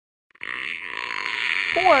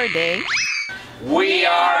for the We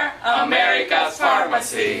are America's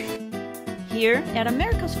Pharmacy. Here at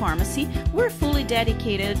America's Pharmacy, we're fully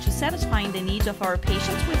dedicated to satisfying the needs of our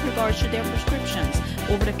patients with regards to their prescriptions,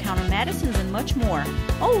 over-the-counter medicines, and much more,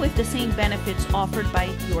 all with the same benefits offered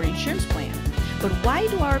by your insurance plan. But why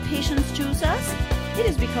do our patients choose us? It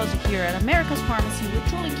is because here at America's Pharmacy, we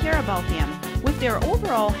truly care about them, with their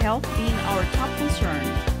overall health being our top concern.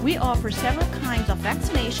 We offer several kinds of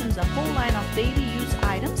vaccinations, a full line of daily use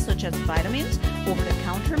items such as vitamins,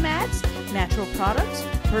 over-the-counter meds, natural products,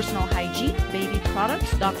 personal hygiene, baby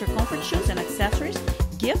products, doctor comfort shoes and accessories,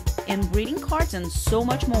 gift and greeting cards, and so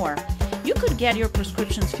much more. You could get your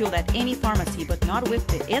prescriptions filled at any pharmacy, but not with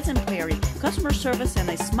the exemplary customer service and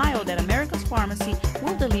a smile that America's Pharmacy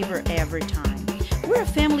will deliver every time. We're a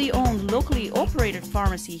family-owned, locally operated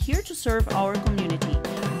pharmacy here to serve our community.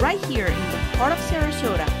 Right here in the heart of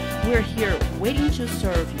Sarasota, we're here waiting to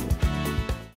serve you.